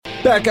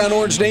Back on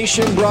Orange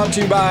Nation, brought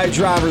to you by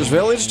Drivers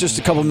Village. Just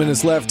a couple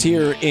minutes left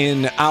here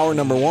in hour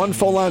number one.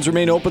 Phone lines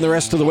remain open the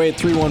rest of the way at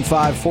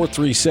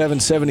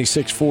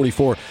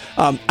 315-437-7644.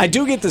 I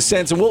do get the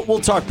sense, and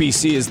we'll talk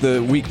BC as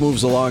the week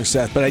moves along,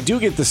 Seth, but I do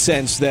get the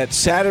sense that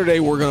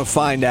Saturday we're going to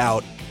find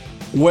out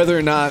whether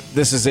or not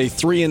this is a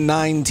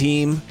 3-9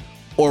 team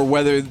or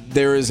whether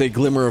there is a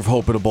glimmer of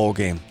hope at a bowl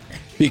game.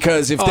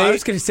 Because I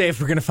was going to say if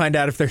we're going to find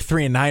out if they're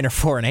 3-9 or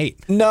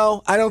 4-8.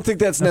 No, I don't think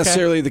that's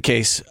necessarily the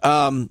case.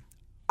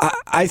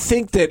 I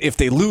think that if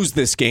they lose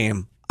this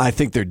game, I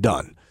think they're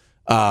done.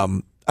 I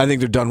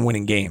think they're done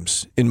winning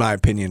games, in my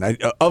opinion.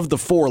 Of the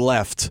four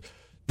left,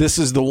 this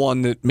is the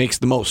one that makes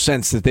the most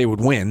sense that they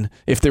would win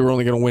if they were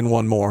only going to win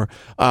one more.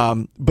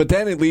 But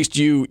then at least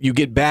you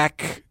get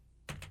back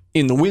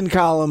in the win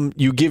column.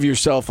 You give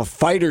yourself a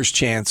fighter's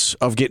chance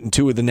of getting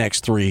two of the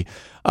next three.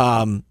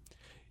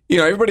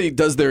 Everybody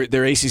does their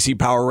ACC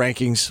power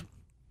rankings.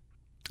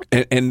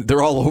 And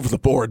they're all over the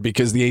board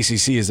because the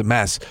ACC is a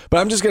mess. But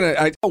I'm just going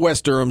to, I know Wes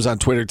Durham's on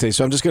Twitter today,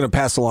 so I'm just going to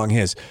pass along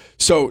his.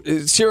 So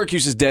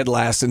Syracuse is dead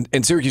last,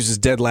 and Syracuse is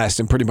dead last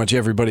in pretty much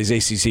everybody's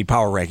ACC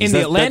power rankings. In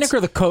the Atlantic or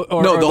the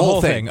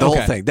whole thing? The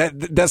whole thing.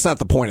 That's not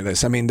the point of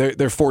this. I mean, they're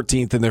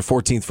 14th, and they're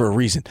 14th for a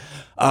reason.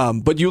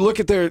 But you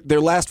look at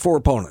their last four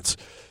opponents.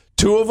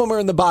 Two of them are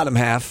in the bottom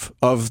half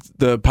of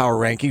the power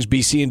rankings,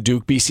 BC and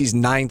Duke. BC's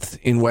 9th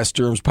in Wes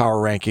Durham's power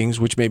rankings,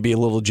 which may be a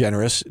little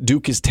generous.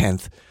 Duke is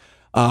 10th.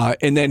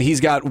 And then he's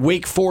got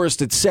Wake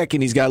Forest at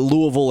second. He's got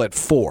Louisville at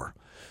 4.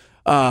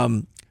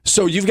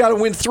 So you've got to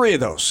win 3 of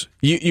those.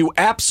 You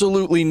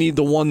absolutely need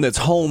the one that's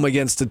home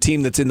against a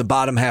team that's in the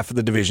bottom half of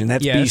the division.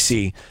 That's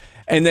BC.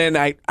 And then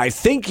I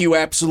think you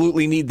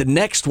absolutely need the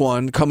next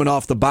one coming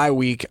off the bye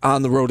week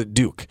on the road at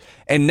Duke.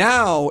 And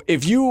now,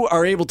 if you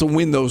are able to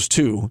win those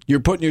two, you're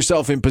putting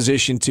yourself in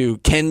position to,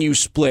 can you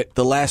split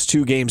the last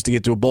 2 games to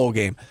get to a bowl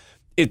game?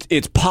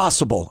 It's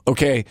possible,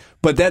 okay?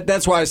 But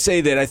that's why I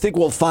say that I think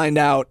we'll find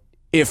out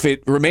if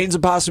it remains a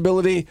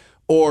possibility,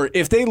 or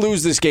if they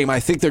lose this game, I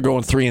think they're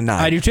going 3-9.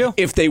 I do too.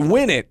 If they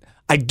win it,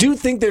 I do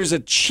think there's a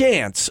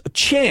chance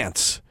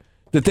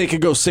that they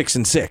could go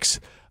 6-6.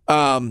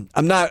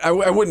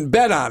 I wouldn't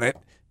bet on it,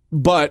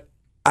 but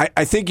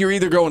I think you're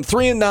either going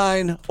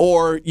 3-9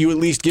 or you at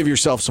least give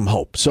yourself some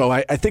hope. So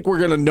I think we're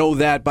going to know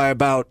that by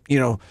about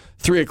 3:00,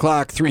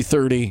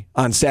 3:30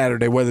 on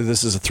Saturday, whether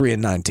this is a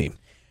 3-9 team.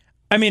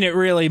 I mean,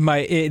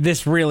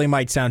 this really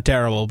might sound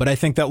terrible, but I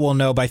think that we'll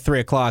know by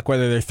 3:00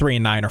 whether they're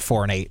 3-9 or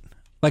 4-8.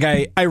 Like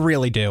I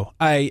really do.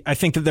 I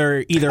think that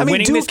they're either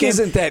winning Duke this game.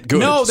 Isn't that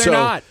good? No, they're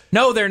not.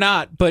 No, they're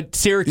not. But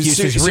Syracuse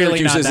is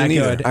really not that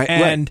good.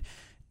 And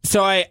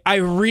so I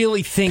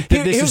really think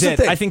that this is it.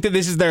 I think that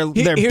this is their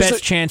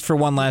best chance for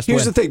one last win.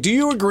 Here's the thing. Do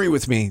you agree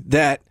with me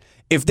that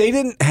if they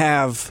didn't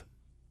have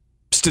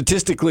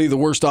statistically the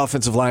worst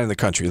offensive line in the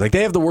country, like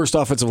they have the worst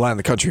offensive line in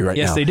the country right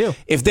now. Yes, they do.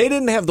 If they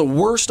didn't have the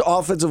worst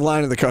offensive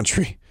line in the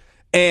country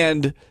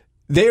and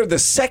they're the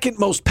second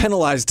most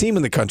penalized team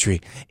in the country,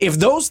 if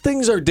those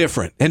things are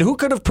different, and who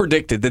could have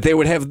predicted that they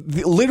would have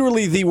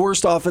literally the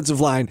worst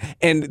offensive line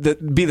and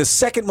be the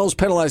second most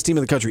penalized team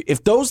in the country?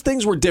 If those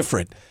things were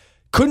different,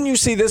 couldn't you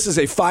see this as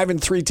a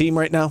 5-3 team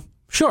right now?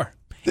 Sure.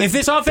 If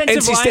this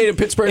offensive NC State and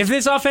Pittsburgh. If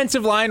this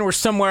offensive line were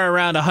somewhere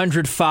around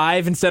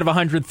 105 instead of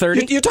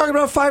 130, you're talking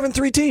about a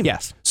 5-3 team.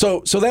 Yes.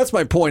 So that's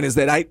my point. Is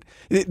that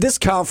this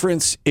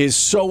conference is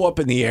so up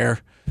in the air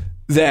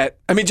that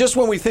just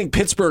when we think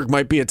Pittsburgh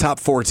might be a top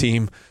 4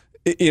 team,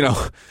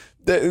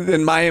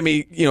 then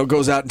Miami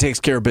goes out and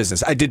takes care of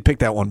business. I did pick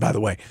that one, by the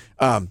way.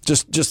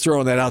 Just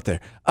throwing that out there.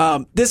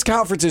 This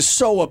conference is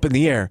so up in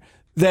the air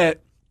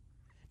that.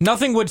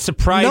 Nothing would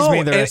surprise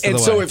me the rest of the way. And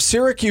so if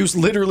Syracuse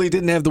literally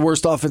didn't have the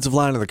worst offensive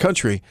line in the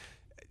country,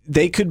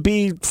 they could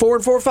be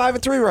 4-4,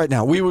 5-3 right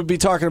now. We would be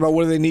talking about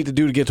what do they need to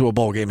do to get to a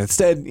bowl game.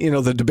 Instead,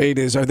 the debate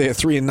is, are they a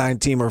 3-9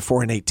 team or a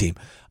 4-8 team?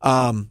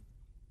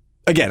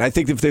 Again, I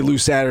think if they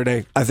lose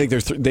Saturday, I think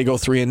they go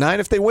 3-9.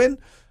 If they win,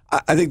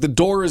 I think the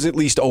door is at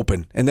least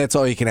open, and that's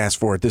all you can ask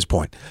for at this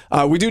point.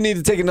 We do need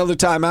to take another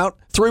timeout.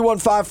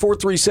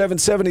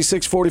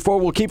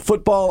 315-437-7644. We'll keep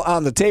football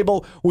on the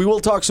table. We will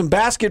talk some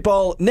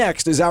basketball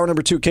next as hour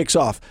number 2 kicks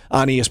off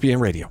on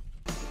ESPN Radio.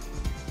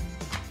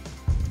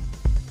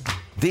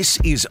 This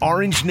is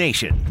Orange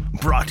Nation,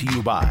 brought to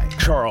you by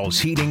Charles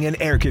Heating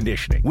and Air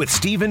Conditioning with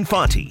Stephen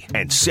Fonte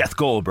and Seth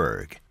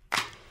Goldberg.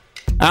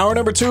 Hour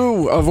number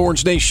 2 of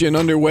Orange Nation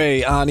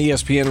underway on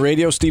ESPN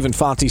Radio. Stephen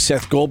Fonte,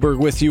 Seth Goldberg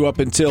with you up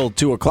until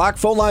 2 o'clock.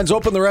 Phone lines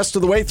open the rest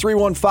of the way,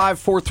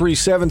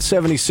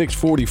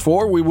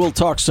 315-437-7644. We will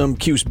talk some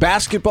Cuse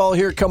basketball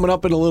here coming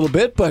up in a little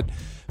bit, but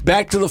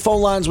back to the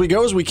phone lines we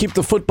go as we keep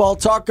the football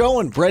talk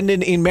going.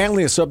 Brendan in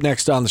Manly is up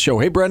next on the show.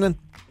 Hey, Brendan.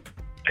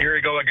 Here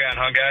we go again,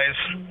 huh, guys?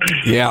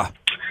 Yeah.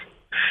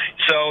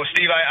 So,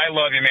 Steve, I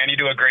love you, man. You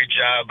do a great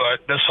job.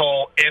 But this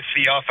whole, if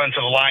the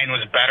offensive line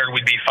was better,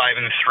 we'd be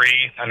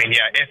 5-3. I mean,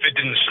 yeah, if it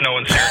didn't snow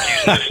in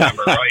Syracuse in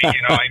December, right?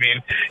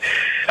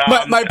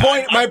 My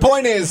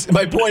point is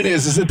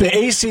that the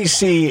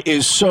ACC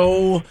is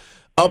so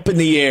up in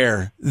the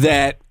air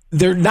that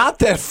they're not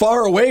that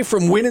far away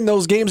from winning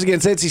those games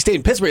against NC State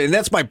and Pittsburgh. And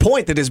that's my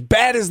point, that as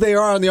bad as they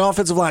are on the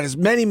offensive line, as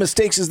many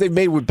mistakes as they've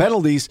made with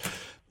penalties,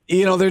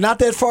 they're not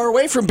that far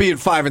away from being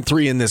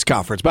 5-3 in this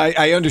conference. But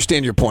I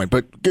understand your point.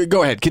 But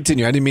go ahead,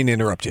 continue. I didn't mean to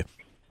interrupt you.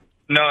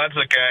 No, that's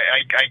okay.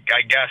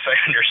 I guess I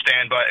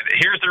understand, but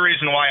here's the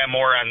reason why I'm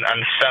more on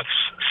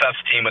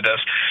Seth's team with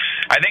this.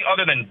 I think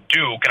other than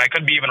Duke, and I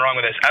could be even wrong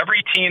with this,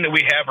 every team that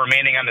we have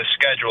remaining on the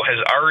schedule has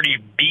already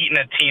beaten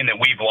a team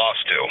that we've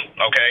lost to,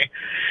 okay?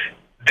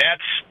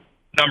 That's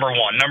number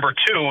one. Number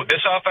two,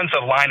 this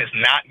offensive line is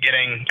not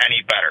getting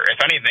any better.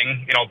 If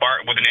anything,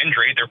 with an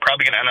injury, they're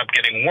probably going to end up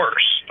getting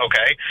worse,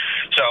 okay?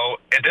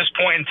 So at this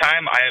point in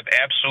time, I have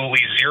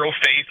absolutely zero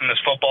faith in this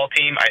football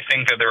team. I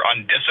think that they're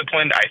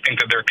undisciplined. I think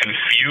that they're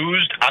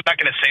confused. I'm not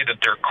going to say that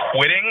they're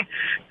quitting,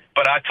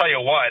 but I tell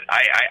you what,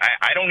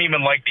 I don't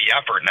even like the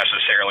effort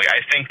necessarily.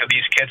 I think that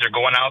these kids are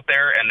going out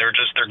there and they're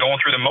going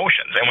through the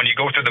motions. And when you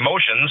go through the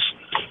motions,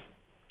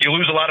 you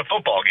lose a lot of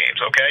football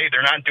games, okay?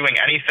 They're not doing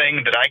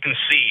anything that I can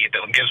see that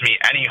gives me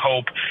any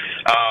hope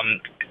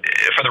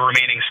for the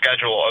remaining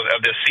schedule of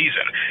this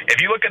season.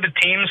 If you look at the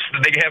teams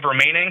that they have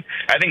remaining,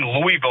 I think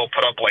Louisville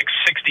put up like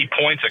 60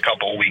 points a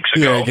couple of weeks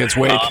ago. Yeah, against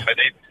Wake.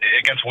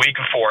 Against Wake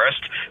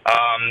Forest.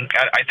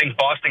 I think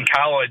Boston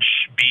College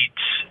beat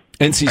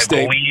NC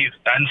State. I believe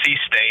NC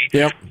State.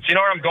 Yep. So you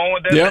know where I'm going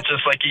with this? Yep. It's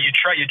just like you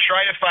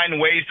try to find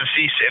ways to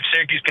see if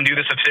Syracuse can do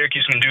this, if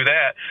Syracuse can do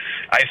that.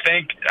 I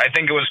think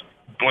it was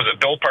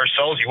it Bill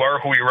Parcells? You are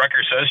who your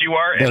record says you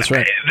are. And that's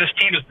right. This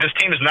team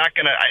is not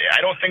going to.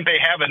 I don't think they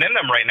have it in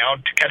them right now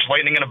to catch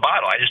lightning in a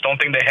bottle. I just don't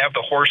think they have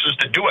the horses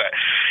to do it.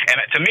 And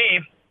to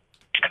me,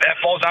 that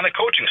falls on the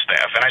coaching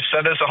staff. And I've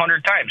said this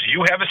 100 times.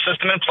 You have a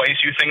system in place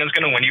you think is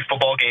going to win you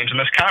football games in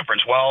this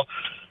conference. Well,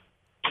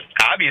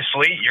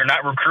 obviously, you're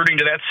not recruiting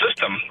to that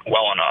system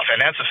well enough, and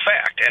that's a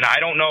fact. And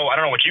I don't know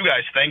what you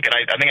guys think, and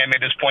I think I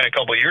made this point a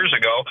couple of years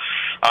ago.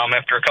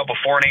 After a couple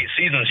 4-8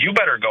 seasons, you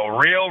better go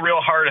real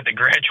hard at the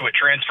graduate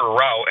transfer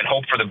route and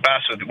hope for the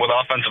best with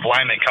offensive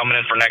linemen coming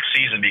in for next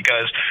season,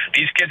 because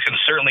these kids can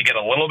certainly get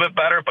a little bit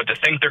better, but to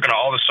think they're going to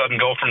all of a sudden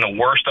go from the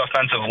worst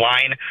offensive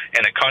line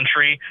in the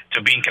country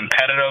to being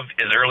competitive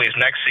as early as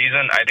next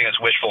season, I think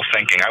it's wishful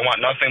thinking. I want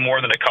nothing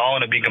more than to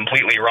call and to be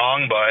completely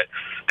wrong, but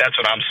that's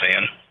what I'm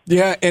seeing.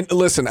 Yeah, and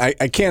listen, I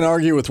can't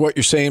argue with what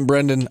you're saying,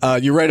 Brendan.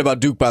 You're right about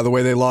Duke, by the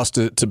way. They lost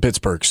to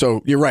Pittsburgh.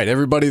 So you're right.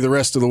 Everybody the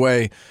rest of the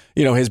way,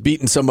 has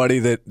beaten somebody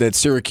that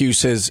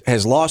Syracuse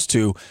has lost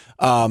to.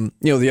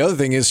 The other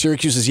thing is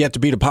Syracuse has yet to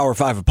beat a Power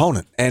 5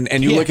 opponent.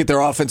 And you look at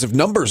their offensive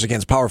numbers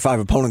against Power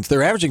 5 opponents,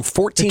 they're averaging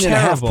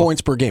 14.5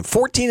 points per game.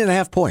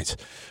 14.5 points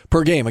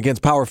per game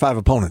against Power 5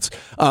 opponents.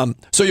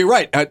 So you're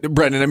right,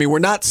 Brendan. I mean, we're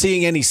not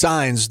seeing any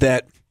signs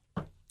that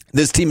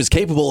this team is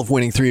capable of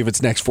winning 3 of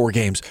its next 4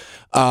 games.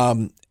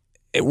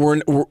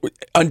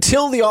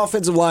 Until the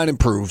offensive line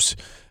improves,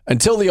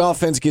 until the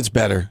offense gets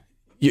better,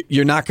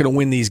 you're not going to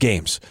win these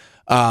games.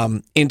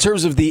 In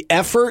terms of the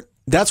effort,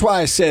 that's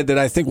why I said that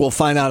I think we'll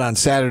find out on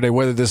Saturday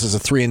whether this is a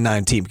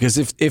 3-9 team. Because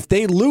if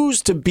they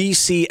lose to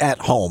BC at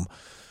home,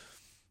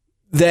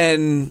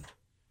 then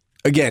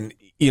again,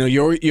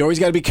 you always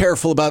got to be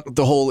careful about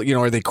the whole,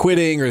 are they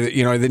quitting,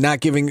 or are they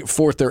not giving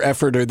forth their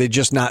effort, or are they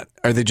just not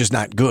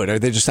good? Are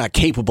they just not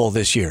capable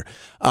this year?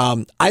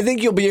 I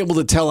think you'll be able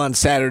to tell on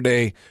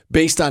Saturday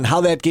based on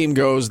how that game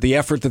goes, the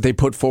effort that they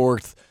put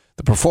forth,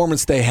 the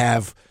performance they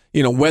have,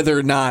 whether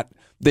or not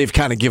they've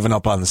kind of given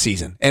up on the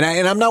season. And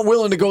I'm not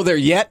willing to go there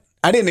yet.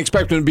 I didn't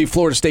expect them to beat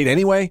Florida State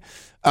anyway.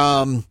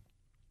 I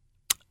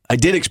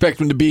did expect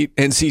them to beat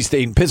NC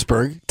State and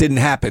Pittsburgh. Didn't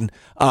happen.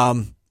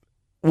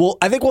 Well,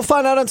 I think we'll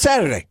find out on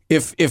Saturday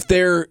if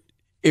they're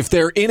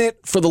in it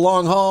for the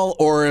long haul,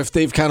 or if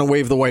they've kind of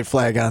waved the white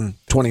flag on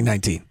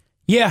 2019.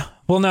 Yeah,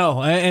 well,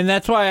 no, and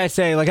that's why I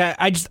say,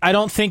 I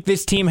don't think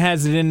this team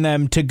has it in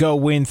them to go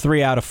win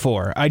 3 out of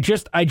 4. I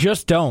just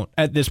don't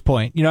at this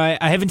point.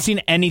 I haven't seen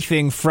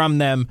anything from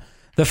them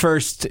the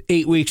first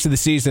 8 weeks of the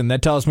season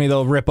that tells me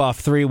they'll rip off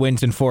 3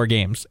 wins in 4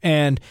 games,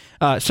 and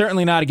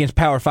certainly not against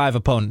Power 5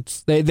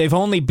 opponents. They've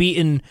only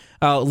beaten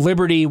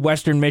Liberty,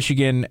 Western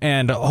Michigan,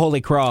 and Holy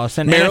Cross.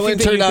 And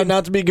Maryland turned out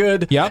not to be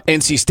good. Yep.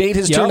 NC State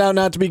has turned out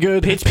not to be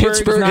good.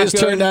 Pittsburgh has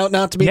turned out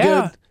not to be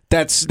good.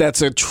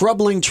 That's a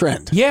troubling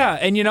trend. Yeah,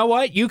 and you know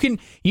what? You can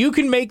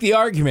make the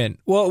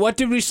argument. Well, what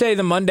did we say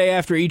the Monday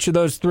after each of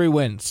those 3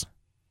 wins?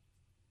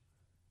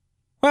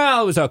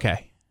 Well, it was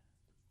okay.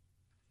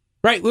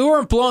 Right, we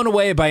weren't blown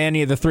away by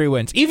any of the 3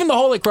 wins. Even the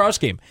Holy Cross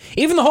game.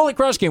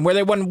 Where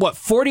they won,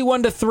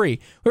 41-3.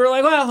 We were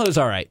like, well, it was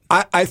all right.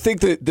 I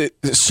think that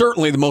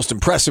certainly the most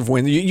impressive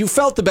win, you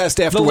felt the best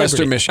after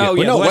Western Michigan. Oh,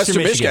 yeah,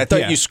 Western Michigan. I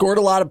thought you scored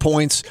a lot of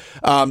points.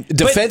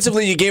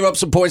 Defensively, you gave up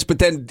some points, but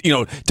then,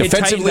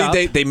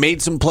 defensively, they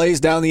made some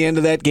plays down the end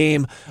of that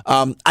game.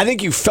 I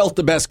think you felt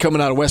the best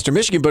coming out of Western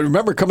Michigan, but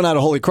remember, coming out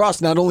of Holy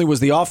Cross, not only was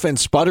the offense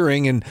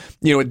sputtering and,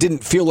 it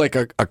didn't feel like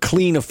a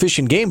clean,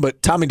 efficient game,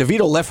 but Tommy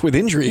DeVito left with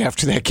injury after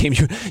after that game.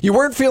 You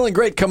weren't feeling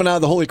great coming out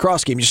of the Holy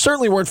Cross game. You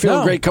certainly weren't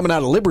feeling great coming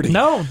out of Liberty.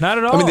 No, not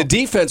at all. I mean, the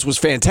defense was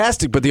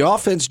fantastic, but the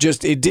offense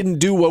it didn't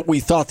do what we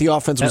thought the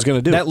offense was going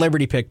to do. That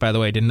Liberty pick, by the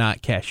way, did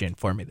not cash in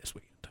for me this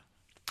weekend.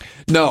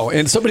 No,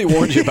 and somebody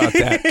warned you about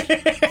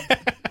that.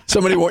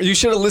 You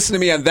should have listened to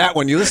me on that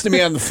one. You listened to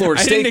me on the Florida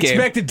State game. I didn't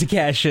expect it to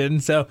cash in.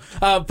 So,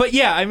 but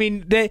yeah, I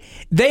mean,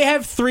 they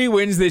have 3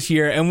 wins this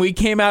year, and we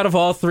came out of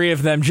all 3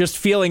 of them just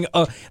feeling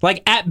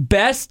like at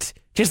best,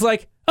 just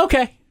like,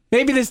 okay,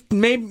 maybe this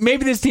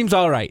team's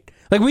all right.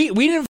 Like we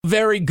didn't feel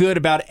very good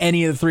about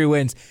any of the 3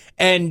 wins.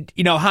 And,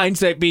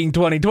 hindsight being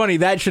 2020,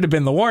 that should have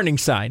been the warning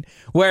sign.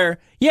 Where,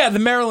 yeah, the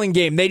Maryland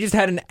game, they just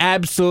had an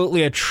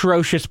absolutely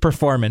atrocious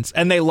performance.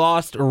 And they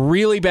lost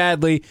really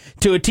badly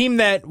to a team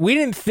that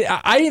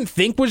I didn't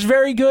think was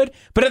very good.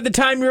 But at the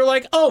time, you were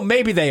like, oh,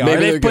 maybe they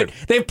are.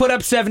 They've put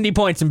up 70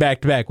 points in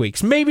back-to-back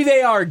weeks. Maybe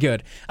they are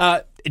good.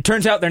 It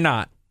turns out they're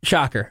not.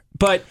 Shocker.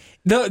 But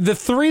the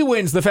 3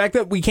 wins, the fact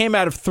that we came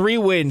out of 3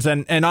 wins,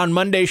 and on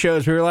Monday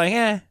shows, we were like,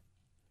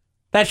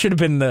 that should have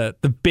been the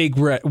big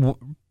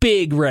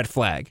red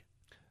flag.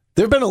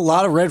 There have been a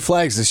lot of red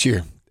flags this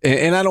year,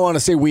 and I don't want to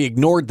say we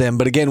ignored them,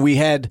 but again, we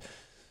had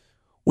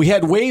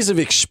ways of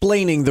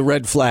explaining the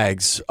red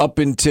flags up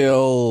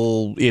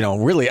until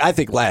really I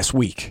think last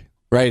week,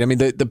 right? I mean,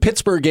 the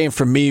Pittsburgh game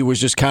for me was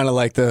just kind of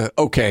like this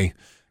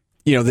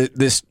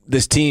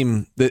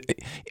team that.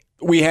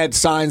 We had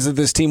signs that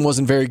this team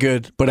wasn't very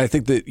good, but I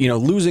think that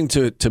losing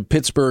to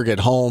Pittsburgh at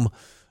home.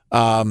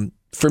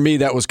 For me,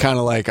 that was kind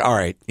of like, all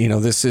right,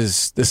 this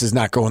is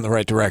not going the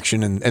right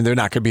direction, and they're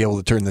not going to be able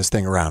to turn this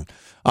thing around.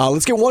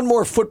 Let's get one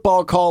more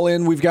football call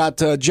in. We've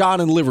got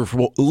John in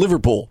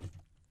Liverpool.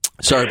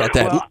 Sorry about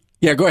that. Well,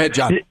 yeah, go ahead,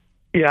 John.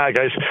 Yeah,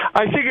 guys.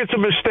 I think it's a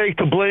mistake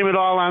to blame it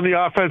all on the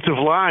offensive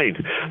line.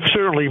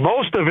 Certainly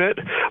most of it,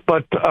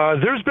 but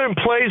there's been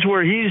plays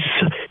where he's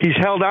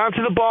held on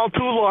to the ball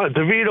too long.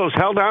 DeVito's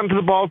held on to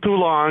the ball too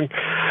long.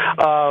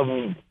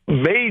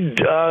 Made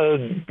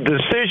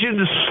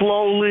decisions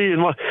slowly,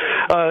 and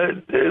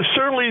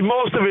certainly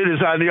most of it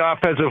is on the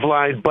offensive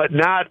line, but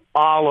not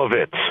all of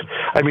it.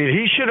 I mean,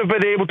 he should have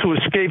been able to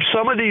escape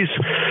some of the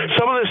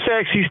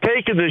sacks he's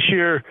taken this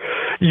year.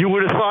 You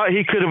would have thought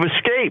he could have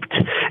escaped.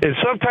 And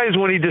sometimes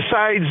when he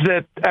decides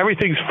that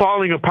everything's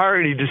falling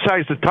apart and he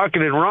decides to tuck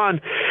it and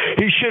run,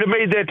 he should have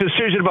made that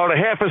decision about a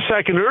half a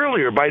second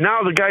earlier. By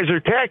now, the guys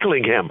are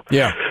tackling him.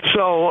 Yeah.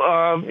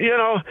 So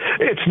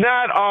it's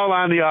not all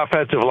on the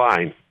offensive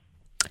line.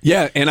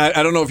 Yeah, and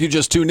I don't know if you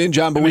just tuned in,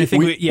 John, but we've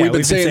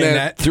been saying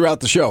that throughout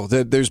the show,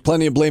 that there's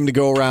plenty of blame to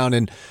go around,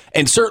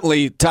 and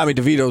certainly Tommy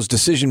DeVito's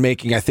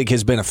decision-making, I think,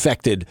 has been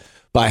affected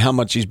by how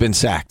much he's been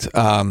sacked.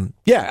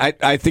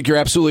 I think you're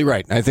absolutely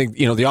right. I think,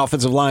 the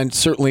offensive line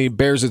certainly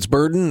bears its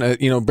burden,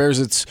 bears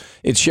its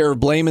share of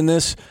blame in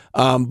this,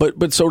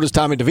 but so does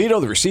Tommy DeVito,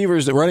 the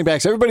receivers, the running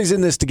backs, everybody's in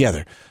this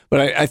together.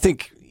 But I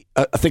think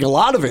a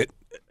lot of it,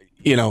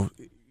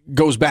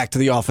 goes back to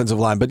the offensive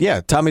line. But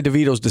yeah, Tommy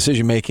DeVito's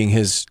decision-making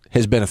has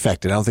been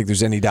affected. I don't think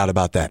there's any doubt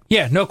about that.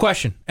 Yeah, no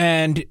question.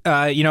 And,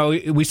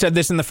 we said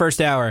this in the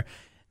first hour.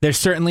 There's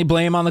certainly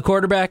blame on the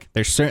quarterback.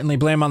 There's certainly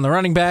blame on the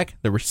running back,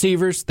 the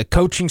receivers, the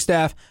coaching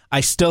staff.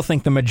 I still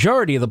think the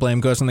majority of the blame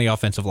goes on the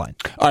offensive line.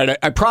 All right,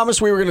 I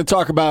promised we were going to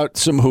talk about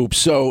some hoops.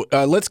 So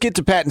let's get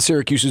to Pat in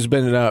Syracuse, who's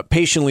been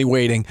patiently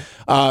waiting.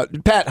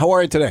 Pat, how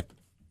are you today?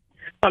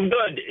 I'm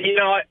good.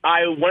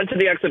 I went to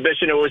the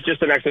exhibition. It was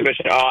just an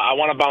exhibition. I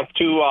want to bounce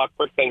 2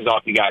 quick things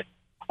off you guys.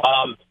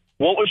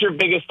 What was your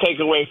biggest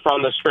takeaway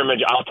from the scrimmage?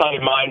 I'll tell you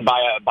mine by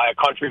a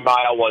country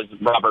mile was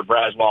Robert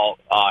Braswell,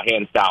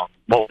 hands down.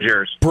 What was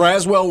yours?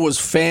 Braswell was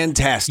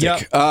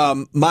fantastic.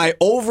 Yep. My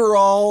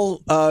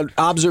overall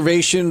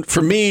observation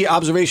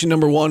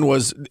number 1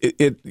 was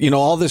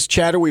all this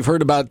chatter we've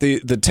heard about the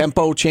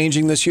tempo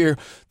changing this year.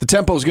 The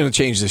tempo is going to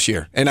change this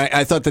year, and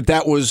I thought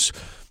that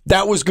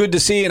was good to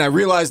see, and I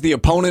realized the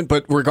opponent,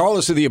 but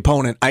regardless of the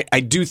opponent, I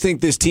do think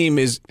this team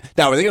is...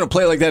 Now, are they going to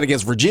play like that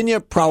against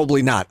Virginia?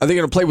 Probably not. Are they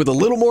going to play with a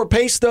little more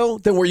pace, though,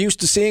 than we're used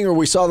to seeing or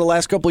we saw the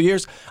last couple of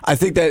years? I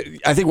think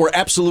we're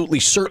absolutely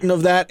certain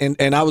of that,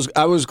 and I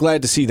was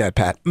glad to see that,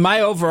 Pat. My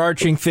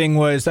overarching thing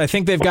was I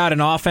think they've got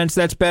an offense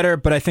that's better,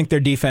 but I think their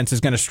defense is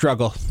going to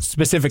struggle,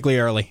 specifically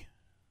early.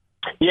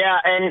 Yeah,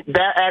 and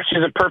that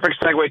actually is a perfect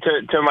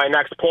segue to my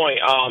next point.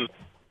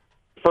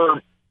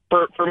 For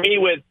me,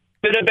 with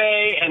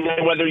Sidibe, and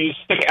then whether you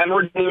stick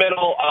Edwards in the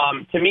middle,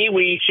 to me,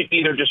 we should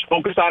either just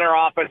focus on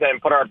our offense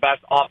and put our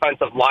best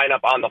offensive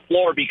lineup on the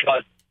floor,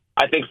 because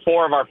I think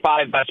 4 of our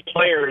 5 best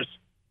players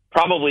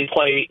probably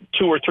play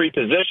 2 or 3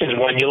 positions.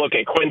 When you look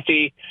at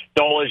Quincy,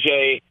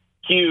 Dolage,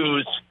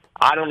 Hughes,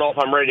 I don't know if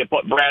I'm ready to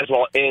put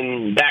Braswell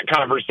in that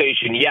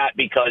conversation yet,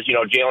 because,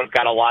 Jalen's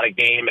got a lot of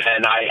game,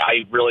 and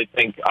I really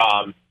think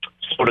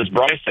so does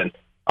Bryson.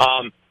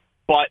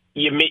 But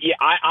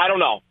I don't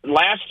know.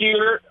 Last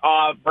year,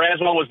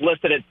 Braswell was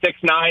listed at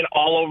 6'9"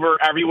 all over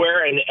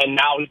everywhere, and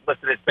now he's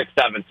listed at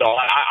 6'7". So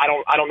I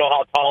don't know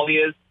how tall he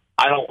is.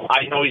 I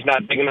know he's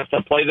not big enough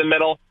to play the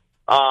middle.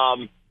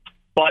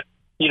 But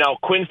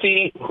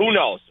Quincy, who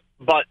knows?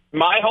 But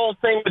my whole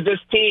thing with this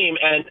team,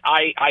 and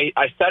I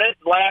said it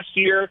last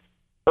year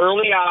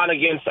early on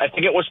against, I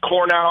think it was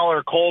Cornell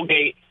or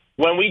Colgate,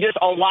 when we just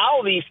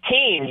allow these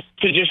teams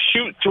to just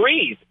shoot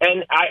threes.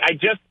 And I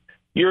just,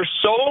 you're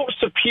so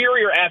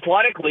superior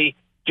athletically,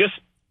 just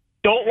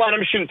don't let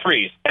them shoot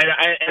threes. And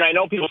I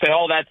know people say,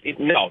 oh,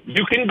 no.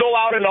 You can go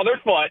out another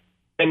foot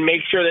and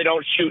make sure they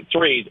don't shoot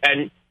threes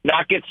and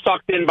not get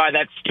sucked in by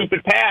that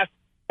stupid pass.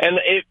 And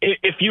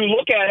if you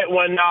look at it,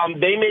 when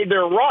they made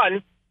their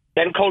run,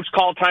 then coach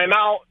called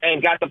timeout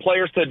and got the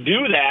players to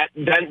do that.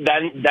 Then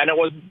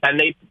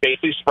they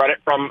basically spread it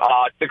from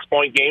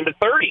 6-point game to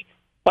 30.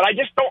 But I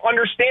just don't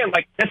understand.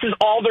 Like, this is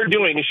all they're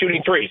doing is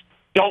shooting threes.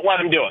 Don't let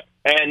them do it,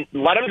 and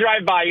let them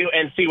drive by you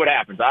and see what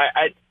happens.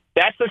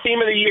 That's the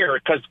theme of the year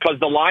because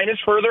the line is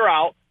further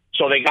out,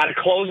 so they got to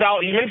close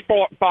out even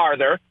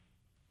farther.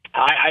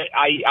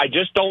 I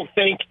just don't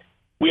think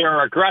we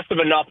are aggressive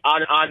enough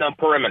on the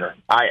perimeter.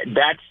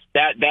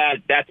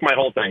 That's my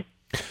whole thing.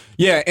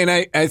 Yeah, and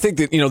I think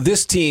that,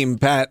 this team,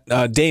 Pat,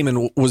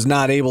 Damon was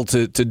not able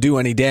to do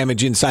any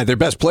damage inside. Their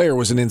best player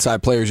was an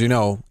inside player, as you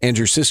know,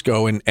 Andrew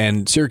Sisko,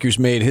 and Syracuse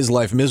made his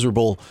life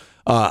miserable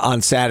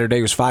on Saturday.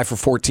 He was 5 for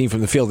 14 from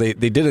the field. They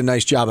did a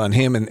nice job on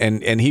him,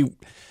 and he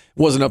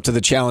wasn't up to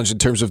the challenge in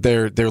terms of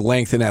their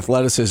length and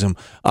athleticism.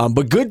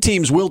 But good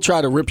teams will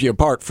try to rip you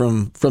apart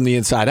from the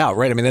inside out,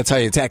 right? I mean, that's how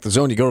you attack the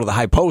zone. You go to the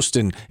high post,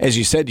 and as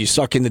you said, you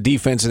suck in the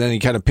defense, and then you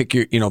kind of pick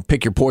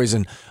your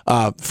poison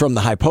from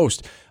the high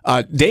post.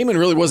 Damon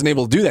really wasn't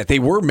able to do that. They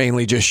were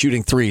mainly just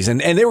shooting threes,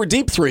 and they were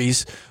deep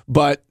threes,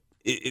 but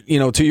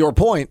to your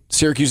point,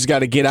 Syracuse has got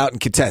to get out and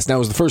contest. Now, it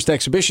was the first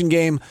exhibition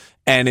game,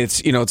 and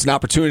it's an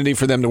opportunity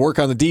for them to work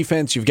on the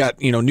defense. You've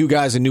got, new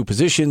guys in new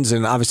positions,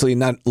 and obviously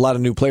not a lot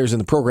of new players in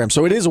the program.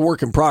 So it is a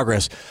work in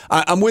progress.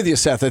 I'm with you,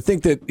 Seth. I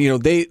think that,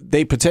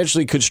 they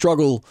potentially could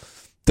struggle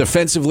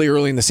defensively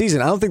early in the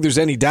season. I don't think there's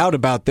any doubt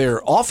about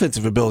their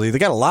offensive ability. They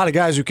got a lot of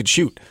guys who could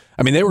shoot.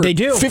 I mean, they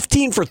do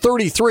 15 for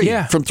 33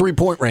 from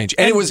 3-point range.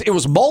 And it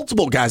was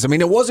multiple guys. I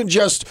mean, it wasn't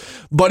just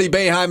Buddy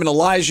Boeheim and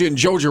Elijah and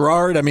Joe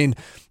Girard. I mean,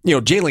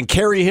 Jalen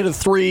Carey hit a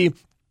 3.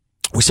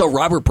 We saw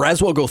Robert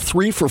Braswell go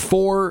 3 for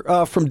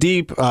 4 from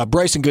deep.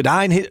 Bryson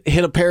Goodine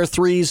hit a pair of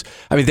threes.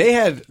 I mean, they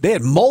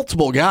had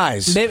multiple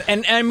guys.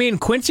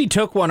 And Quincy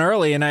took one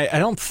early, and I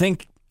don't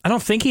think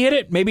he hit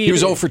it. Maybe he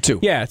was 0 for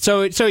 2. Yeah,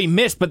 so he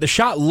missed, but the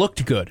shot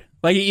looked good.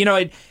 Like,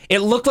 it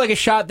looked like a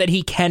shot that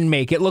he can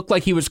make. It looked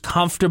like he was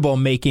comfortable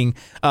making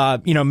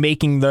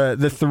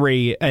the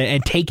 3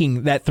 and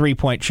taking that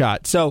 3-point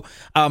shot. So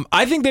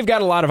I think they've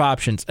got a lot of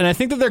options, and I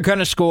think that they're going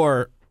to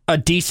score a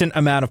decent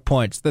amount of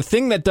points. The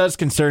thing that does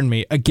concern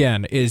me,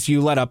 again, is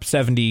you let up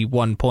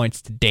 71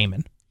 points to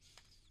Damon.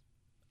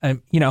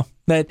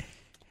 That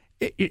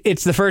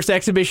it's the first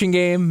exhibition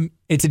game.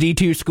 It's a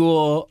D2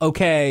 school.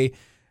 Okay.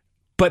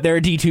 But they're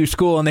a D2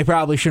 school, and they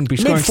probably shouldn't be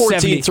scoring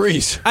 14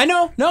 threes. I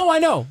know.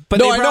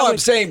 But I know I'm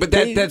saying, but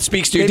that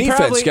speaks to your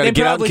defense. Got to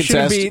get out and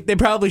contest. They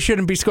probably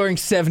shouldn't be scoring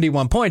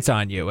 71 points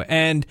on you.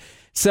 And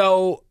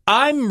so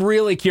I'm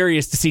really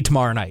curious to see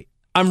tomorrow night.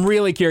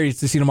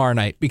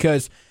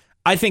 Because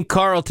I think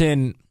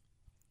Carleton,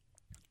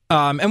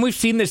 and we've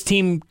seen this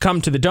team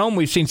come to the Dome.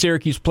 We've seen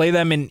Syracuse play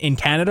them in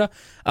Canada.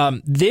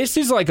 This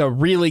is like a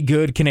really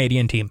good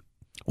Canadian team.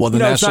 Won the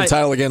national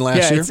title again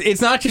last year. It's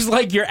not just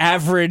like your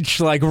average,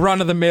 like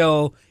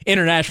run-of-the-mill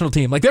international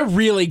team. Like, they're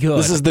really good.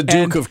 This is the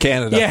Duke of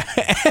Canada. Yeah,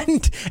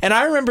 and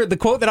I remember the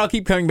quote that I'll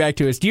keep coming back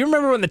to is, do you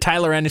remember when the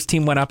Tyler Ennis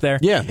team went up there?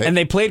 Yeah. And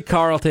they played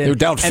Carleton. They were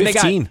down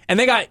 15.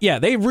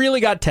 They really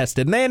got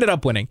tested, and they ended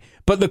up winning.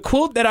 But the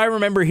quote that I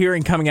remember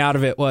hearing coming out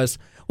of it was,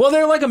 well,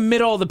 they're like a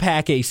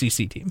middle-of-the-pack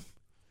ACC team.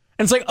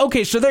 And it's like,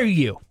 okay, so they're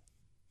you.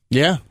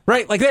 Yeah.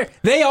 Right? Like,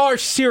 they are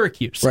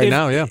Syracuse.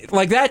 Now, yeah.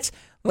 Like, that's...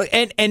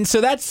 And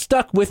so that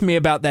stuck with me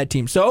about that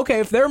team. So, okay,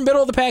 if they're a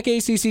middle-of-the-pack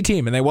ACC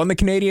team and they won the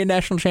Canadian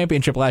National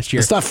Championship last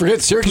year. Let's not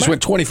forget, Syracuse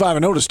went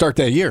 25-0 to start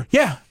that year.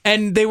 Yeah,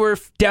 and they were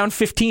down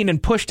 15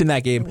 and pushed in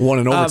that game. Won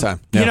in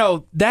overtime.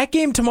 That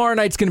game tomorrow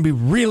night's going to be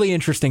really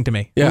interesting to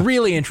me. Yeah.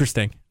 Really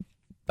interesting.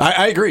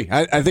 I agree.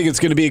 I think it's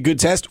going to be a good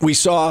test. We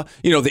saw,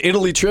 the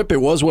Italy trip. It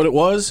was what it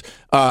was.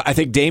 I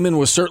think Damon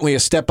was certainly a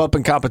step up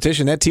in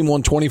competition. That team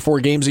won 24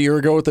 games a year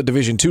ago at the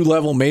Division II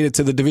level, made it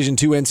to the Division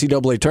II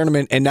NCAA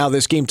tournament, and now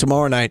this game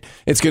tomorrow night,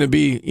 it's going to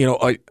be,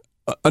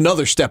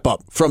 another step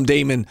up from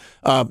Damon.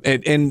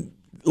 And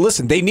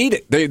listen, they need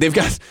it. They've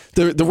got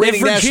the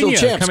reigning national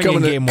champs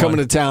coming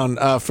to town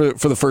for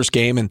the first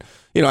game, and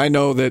I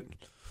know that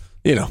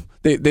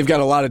they've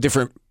got a lot of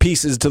different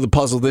pieces to the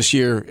puzzle this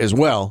year as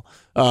well.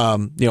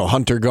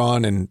 Hunter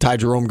gone and Ty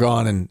Jerome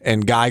gone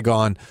and Guy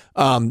gone.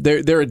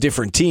 They're a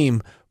different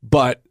team,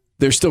 but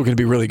they're still going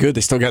to be really good.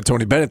 They still got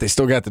Tony Bennett. They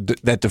still got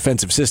that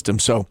defensive system.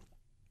 So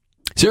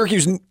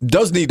Syracuse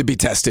does need to be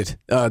tested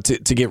to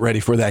get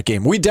ready for that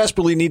game. We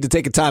desperately need to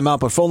take a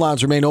timeout, but phone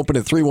lines remain open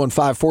at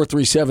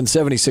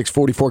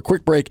 315-437-7644.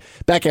 Quick break.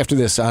 Back after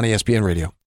this on ESPN Radio.